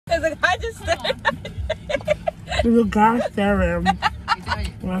like, I just stared. There's a guy staring.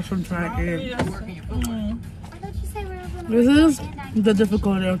 That's what I'm trying to eat. This is the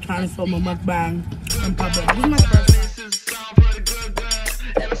difficulty of trying to film a mukbang in public. This is my first.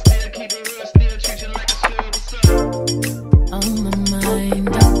 On my mind,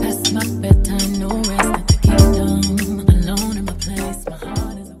 I pass my bedtime, no rest at the kingdom. Alone in my place, my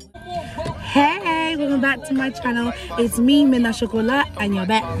heart is. Hey, welcome back to my channel. It's me, Midnightchocolat, and you're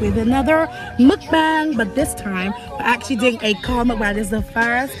back with another mukbang. But this time, we're actually doing a car mukbang. It's the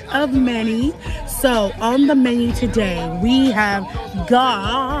first of many. So, on the menu today, we have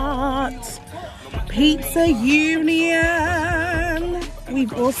got Pizza Union.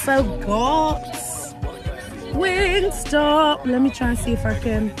 We've also got Wingstop. Let me try and see if I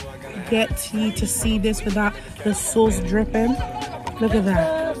can get you to see this without the sauce dripping. Look at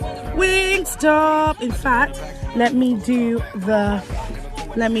that. Wingstop. In fact, let me do the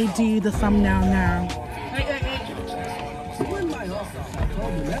thumbnail now.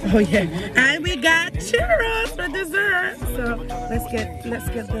 Oh yeah, and we got churros for dessert. So let's get the.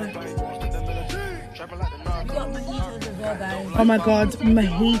 Oh my god,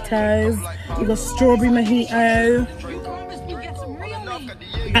 mojitos. We got strawberry mojito.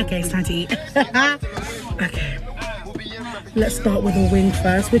 Okay, it's time to eat. Okay. Let's start with a wing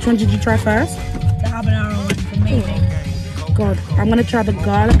first. Which one did you try first? The habanero one is amazing. God, I'm gonna try the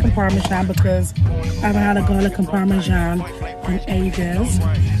garlic and parmesan because I haven't had a garlic and parmesan in ages.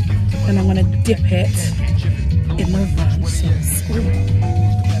 And I'm gonna dip it in the ranch sauce.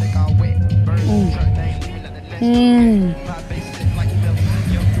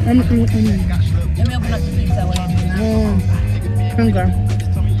 Let me open up the pizza when I do that. Okay.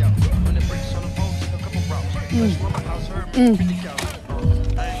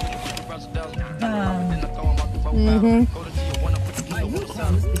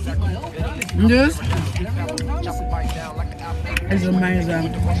 This is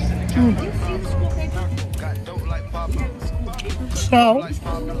amazing. So,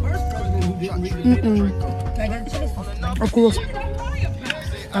 of course,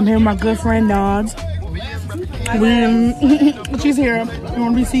 I'm here with my good friend Nods. She's here. You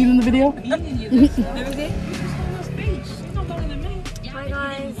want to be seen in the video? Hi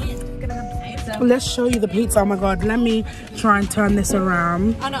guys. Gonna have pizza. Let's show you the pizza. Oh my god, let me try and turn this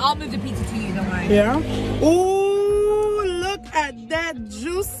around. Oh no, I'll move the pizza to you, don't worry. Yeah. Oh, look at that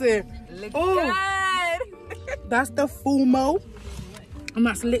juicy. Oh, that's the fumo. And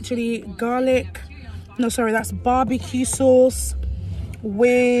that's literally garlic. No, sorry, that's barbecue sauce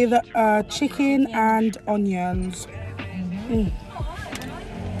with chicken and onions.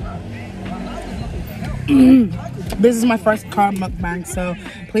 This is my first car mukbang, so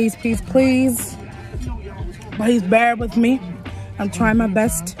please bear with me. I'm trying my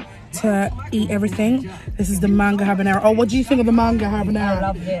best to eat everything. This is the mango habanero. Oh, what do you think of the mango habanero? I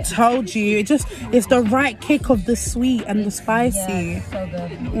loved it. Told you, it's the right kick of the sweet and the spicy. Yeah, so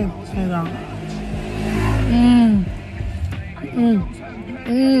good. Hold on.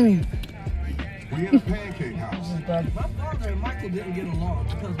 We in a pancake house. This is good. My father and Michael didn't get along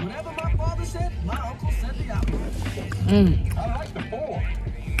because whatever my father said, my uncle said the opposite. I like the boy.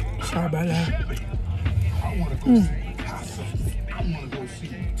 Sorry about that. I want to go see Picasso. I want to go see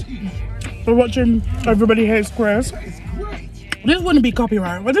Matisse. We're watching Everybody Hates Chris. It's great. This wouldn't be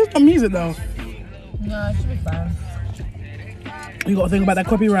copyright, but there's some music though. No, it should be fine. You gotta think about that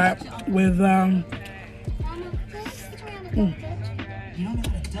copyright with You don't know how to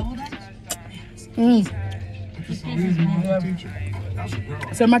double that?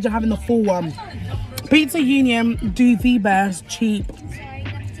 So imagine having the full one. Pizza Union do the best cheap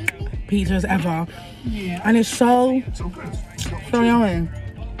pizzas ever. And it's so yummy.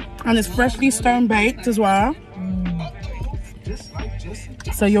 And it's freshly stone baked as well.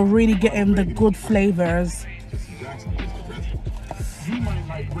 So you're really getting the good flavors.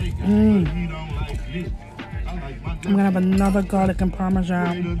 I'm gonna have another garlic and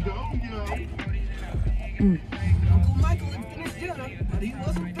parmesan. Uncle Michael had finished dinner, but he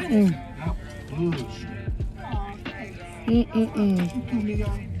wasn't finished.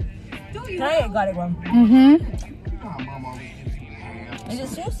 Can I get a garlic one? Is it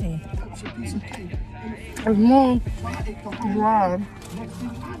saucy? It's more dry.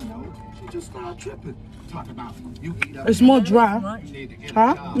 It's more dry.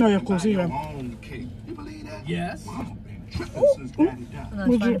 Huh? No, of course, yeah. Yes. No, it's fine,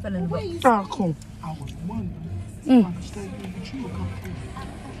 fill in the box. Oh, cool.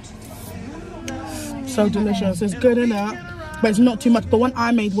 So delicious. It's good enough, but it's not too much. The one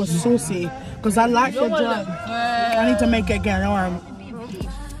I made was saucy because I like the dry. I need to make it again.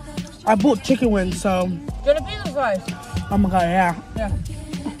 I bought chicken wings, so. Do you want a pizza fries? Oh my god, yeah. Yeah.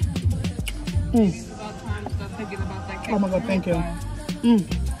 Oh my god, thank you.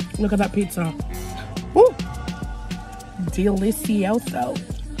 Look at that pizza. Woo! Delicioso.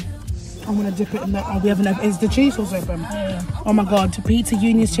 I'm gonna dip it in the. Oh, we have enough. Is the chili sauce open? Yeah. Oh my god, Pizza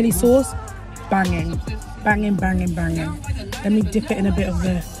Union's chili sauce, banging, banging, banging, banging. Let me dip it in a bit of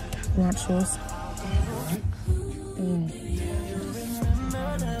the ranch sauce.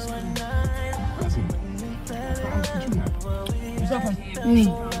 What's up?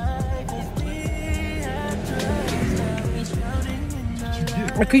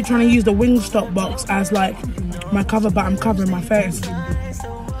 I keep trying to use the Wingstop box as like my cover, but I'm covering my face. Do you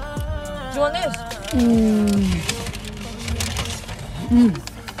want this?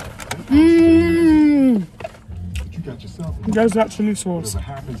 You got yourself. There's that chili sauce.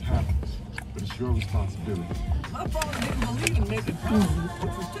 Whatever happens, happens. But it's your responsibility. My father didn't believe in making promises,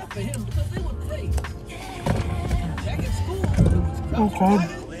 which was tough for him because they were fake. Back at school, it was Oh god.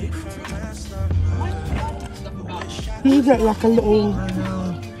 You get like a little.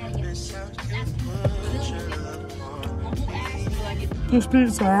 This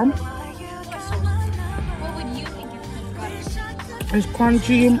pizza. It's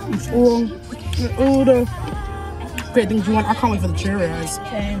crunchy. It's all the great things you want. I can't wait for the Cheerios.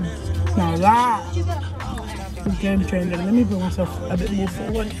 Now that is game changing. Let me bring myself a bit more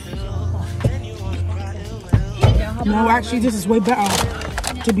forward. No, actually, this is way better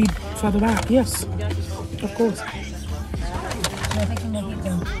to be further back. Yes, of course.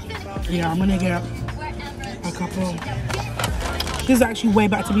 Yeah, I'm gonna get a couple. This is actually way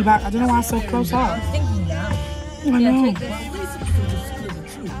better to be back. I don't know why I'm so close up. I know.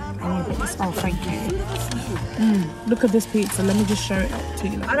 I want to put this. Oh, thank you. Look at this pizza. Let me just show it to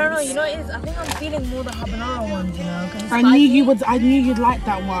you. I don't know. You know what it is? I think I'm feeling more the habanero ones. You know, 'cause it's I knew you would. I knew you'd like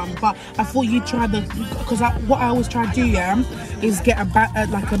that one, but I thought you'd try the. Because what I always try to do, yeah, is get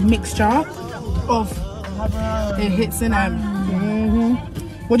like a mixture of. It hits in them.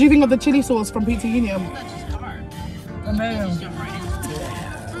 What do you think of the chili sauce from Pizza Union? amazing.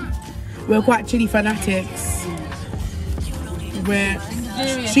 We're quite chili fanatics.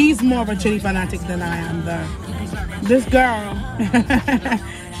 She's more of a chili fanatic than I am, though. This girl,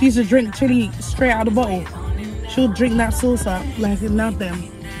 she used to drink chili straight out of the bottle. She'll drink that sauce up like it's nothing.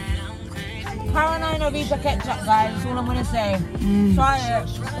 Carolina Reaper ketchup, guys. That's all I'm gonna say. Try it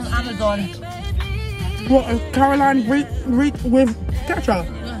on Amazon. What, Caroline with ketchup?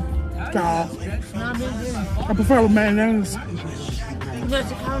 God. I prefer it with mayonnaise. No,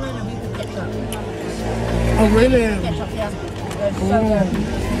 it's a Carolina Reaper ketchup. Oh, really? Ketchup, yeah. It's so good.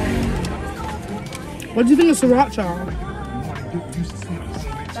 What do you think of sriracha?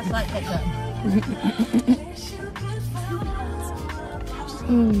 That's like ketchup.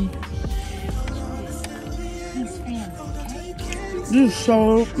 This is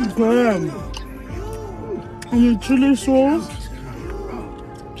so good. And the chili sauce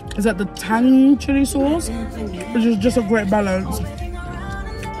is that the tangy chili sauce, which is just a great balance.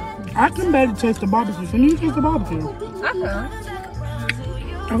 I can barely taste the barbecue. Can you taste the barbecue? I can.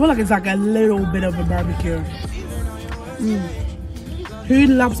 I feel like it's like a little bit of a barbecue. Who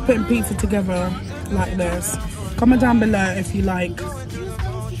loves putting pizza together like this? Comment down below if you like.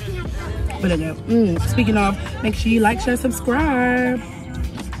 Speaking of, make sure you like, share, subscribe.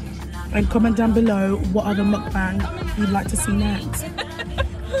 And comment down below what other mukbang you'd like to see next.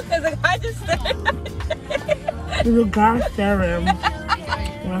 There's a guy just staring. There's a guy staring.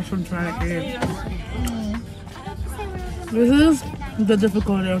 That's what I'm trying to eat. This is the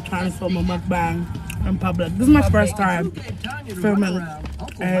difficulty of trying to film a mukbang in public. This is my first time filming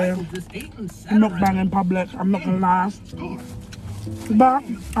a mukbang in public. I'm not gonna lie. But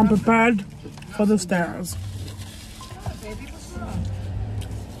I'm prepared for the stares.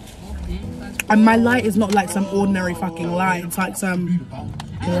 And my light is not like some ordinary fucking light. It's like some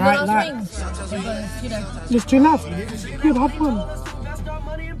bright light. There's two left. You have one.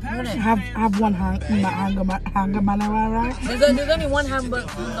 Have one hanger man, right? There's only one hamburger.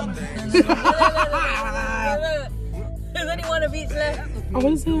 There's only one of each left.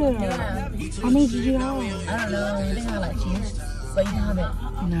 Oh, is it? Yeah. How many did you have? I don't know. I think I like cheese. But you can have it.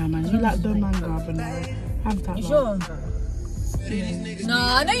 Nah, man. You like the mango, but no. Have that. You sure? No,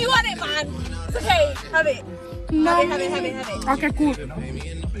 I know you want it, man. It's okay. Have it. No. Have it. Okay, cool.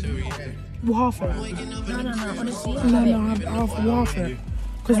 We'll half it. No. Honestly, No, half it.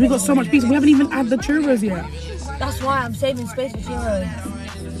 Because we got so much pizza. We haven't even had the churros yet. That's why I'm saving space for churros.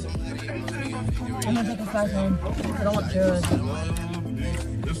 I'm gonna take a slice home. I don't want churros.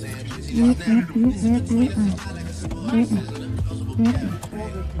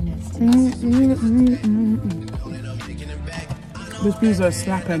 This pizza is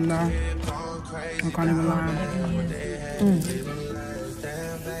slapping though. I can't even lie.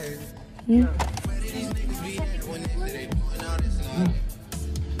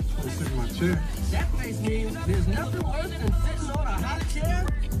 That face means there's nothing worse than sitting on a hot chair.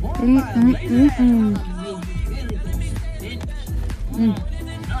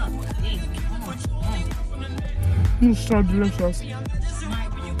 It's so delicious.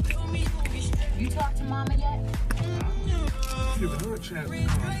 You talked to Mama yet? Giving her a chance to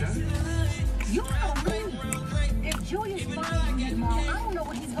calm down. You know me. If Julius finds me tomorrow, I don't know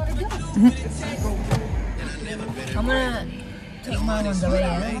what he's gonna do. I'm gonna take my ones away,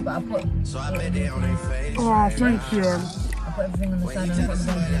 yeah? But I put Oh, thank you. I put everything on the side and I put the buns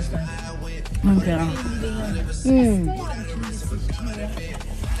on the side. Okay.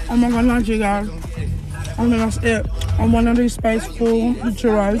 I'm not gonna lie to you guys. I think that's it. On one of these space full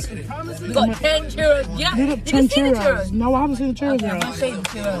churros. We got 10 churros. Yeah, You got did 10 you see the churros. churros? No, I haven't seen the churros Okay, I'm yet. gonna show you the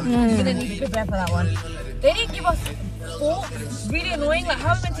churros. You're gonna need to prepare for that one. They didn't give us forks. It's really annoying. Like, how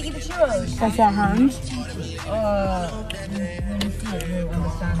are we meant to eat the churros? Off our hands. When you see it, you'll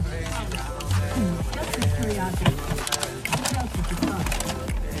understand.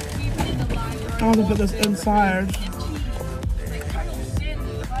 I want to put this inside.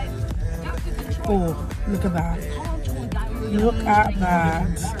 Oh, look at that. Look at that.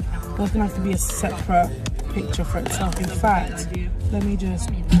 That's gonna have to be a separate picture for itself. In fact, let me just.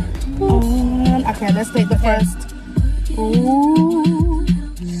 Okay, let's take the first. Ooh.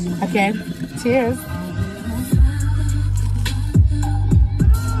 Okay, cheers.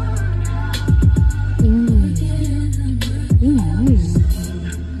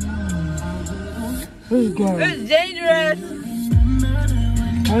 This is good. It's dangerous.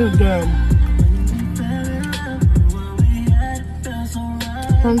 That is good.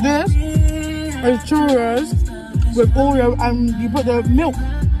 And this is churros with Oreo, and you put the milk.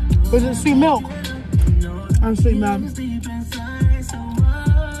 Is it sweet milk? And sweet milk.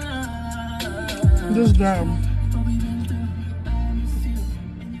 This is good.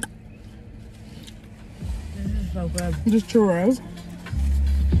 So good. Just churros.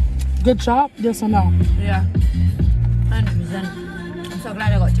 Good chop? Yes or no? Yeah. 100%. I'm so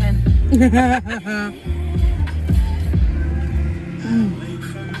glad I got 10.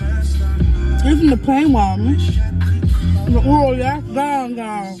 Even the plain one, the Oreo, yeah, down.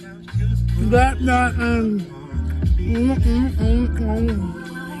 That,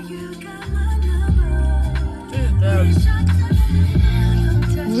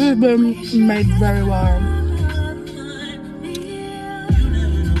 This has been made very well.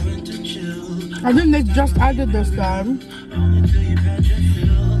 I think they just added this time.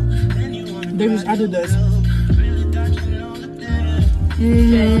 They just added this.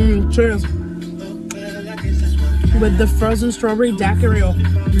 Cheers. With the frozen strawberry daiquiri or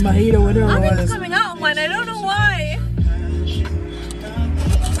mojito, whatever I it think it's is. coming out, man. I don't know why.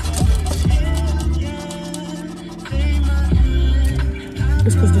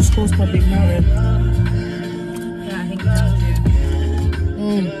 It's because the straws probably melted. Yeah, I think so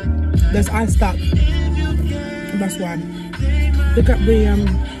too. There's ice stuck. That's why. Look at the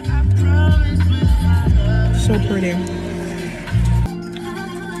so pretty.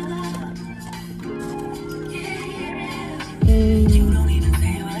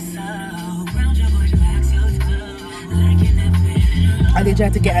 I did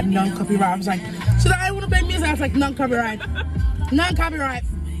have to get a non-copyright. I was like, should I want to play music? I was like, non-copyright. Non-copyright.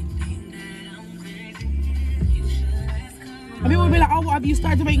 And people would be like, oh, have you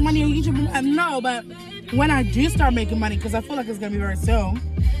started to make money on YouTube? No, but when I do start making money, because I feel like it's going to be very soon,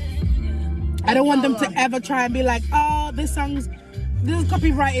 I don't want them to ever try and be like, oh, this is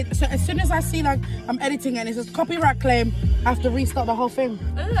copyrighted. So as soon as I see like I'm editing and it says copyright claim, I have to restart the whole thing.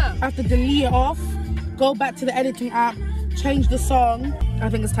 I have to delete it off, go back to the editing app, change the song. I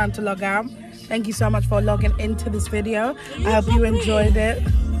think it's time to log out. Thank you so much for logging into this video. I hope you enjoyed it.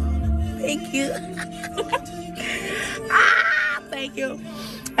 Thank you. Thank you.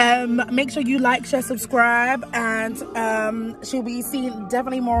 Make sure you like, share, subscribe, and she'll be seeing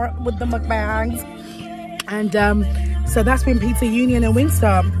definitely more with the mukbangs. And so that's been Pizza Union and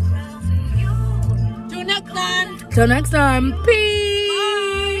Wingstop. Till next time. Till next time. Peace.